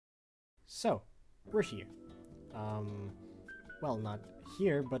So, we're here. Well, not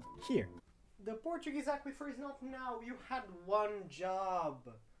here, but here. The Portuguese aquifer is not now, you had one job!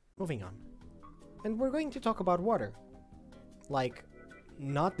 Moving on. And we're going to talk about water. Like,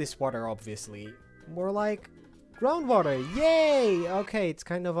 not this water obviously, more like groundwater, yay! Okay, it's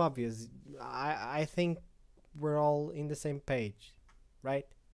kind of obvious. I think we're all in the same page, right?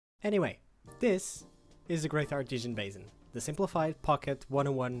 Anyway, this is the Great Artesian Basin, the simplified Pocket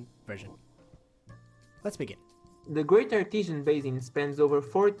 101 version. Let's begin. The Great Artesian Basin spans over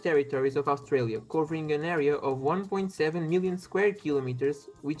 4 territories of Australia, covering an area of 1.7 million square kilometers,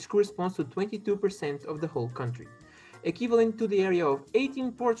 which corresponds to 22% of the whole country, equivalent to the area of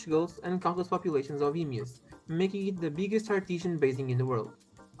 18 Portugals and countless populations of emus, making it the biggest artesian basin in the world.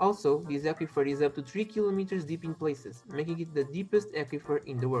 Also, this aquifer is up to 3 kilometers deep in places, making it the deepest aquifer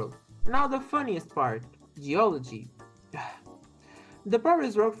in the world. Now the funniest part, geology. The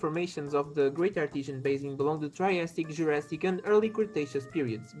porous rock formations of the Great Artesian Basin belong to Triassic, Jurassic and early Cretaceous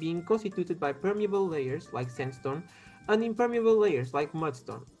periods, being constituted by permeable layers like sandstone and impermeable layers like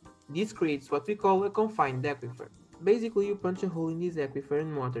mudstone. This creates what we call a confined aquifer. Basically, you punch a hole in this aquifer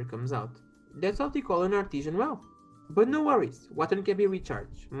and water comes out. That's what we call an artesian well. But no worries, water can be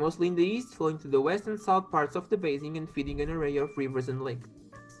recharged, mostly in the east, flowing to the west and south parts of the basin and feeding an array of rivers and lakes.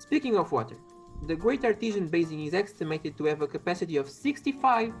 Speaking of water, the Great Artesian Basin is estimated to have a capacity of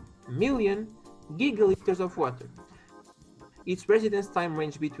 65 million gigaliters of water. Its residence time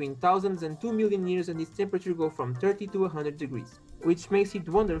ranges between thousands and 2 million years, and its temperature goes from 30 to 100 degrees, which makes it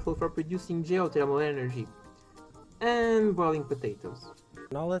wonderful for producing geothermal energy and boiling potatoes.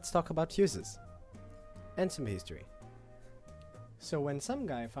 Now let's talk about uses and some history. So when some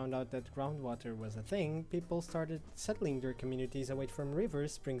guy found out that groundwater was a thing, people started settling their communities away from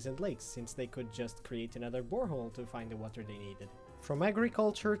rivers, springs and lakes, since they could just create another borehole to find the water they needed. From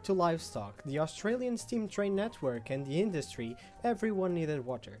agriculture to livestock, the Australian steam train network and the industry, everyone needed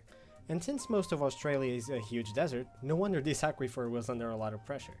water. And since most of Australia is a huge desert, no wonder this aquifer was under a lot of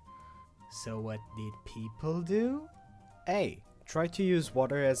pressure. So what did people do? A. Try to use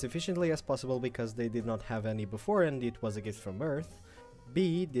water as efficiently as possible because they did not have any before and it was a gift from Earth.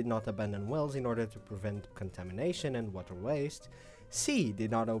 B. Did not abandon wells in order to prevent contamination and water waste. C.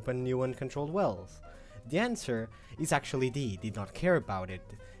 Did not open new uncontrolled wells. The answer is actually D. Did not care about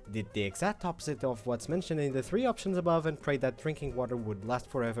it. Did the exact opposite of what's mentioned in the 3 options above and prayed that drinking water would last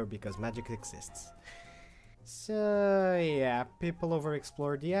forever because magic exists. So yeah, people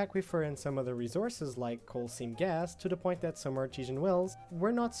overexplored the aquifer and some other resources like coal seam gas to the point that some artesian wells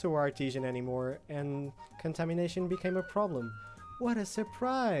were not so artesian anymore and contamination became a problem. What a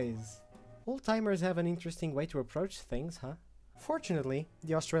surprise! Old-timers have an interesting way to approach things, huh? Fortunately,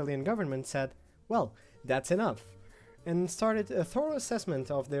 the Australian government said, well, that's enough, and started a thorough assessment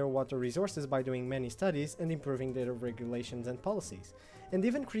of their water resources by doing many studies and improving their regulations and policies, and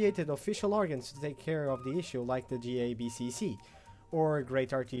even created official organs to take care of the issue like the GABCC, or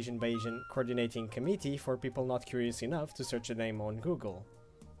Great Artesian Basin Coordinating Committee for people not curious enough to search the name on Google.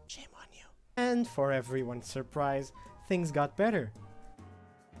 Shame on you. And for everyone's surprise, things got better.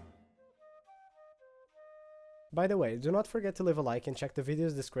 By the way, do not forget to leave a like and check the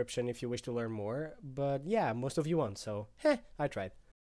video's description if you wish to learn more, but yeah, most of you won't, so I tried.